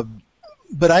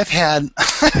 But I've had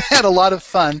a lot of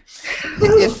fun.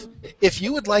 If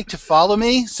you would like to follow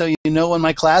me so you know when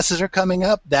my classes are coming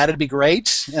up, that'd be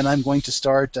great. And I'm going to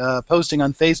start posting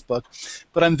on Facebook.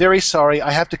 But I'm very sorry.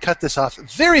 I have to cut this off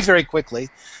very, very quickly,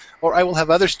 or I will have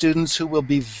other students who will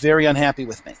be very unhappy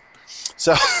with me.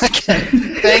 So, again,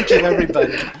 thank you,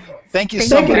 everybody. Thank you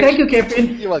so much. Thank you,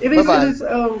 Kevin. You're welcome. Bye-bye.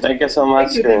 Thank you so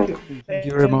much, Kevin. Thank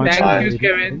you very much. Thank you,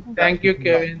 Kevin. Thank you,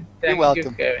 Kevin. You're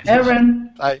welcome. Kevin.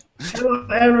 Aaron. Bye. Hello,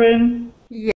 Aaron.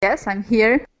 Yes, I'm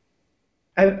here.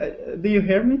 Do you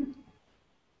hear me?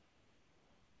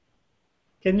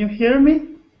 Can you hear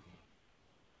me?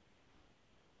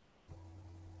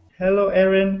 Hello,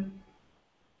 Aaron.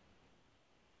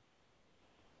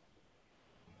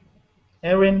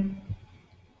 Aaron.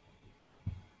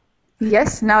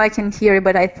 Yes, now I can hear you,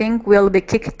 but I think we'll be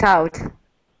kicked out.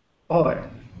 Oh,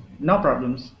 no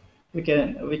problems. We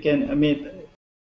can meet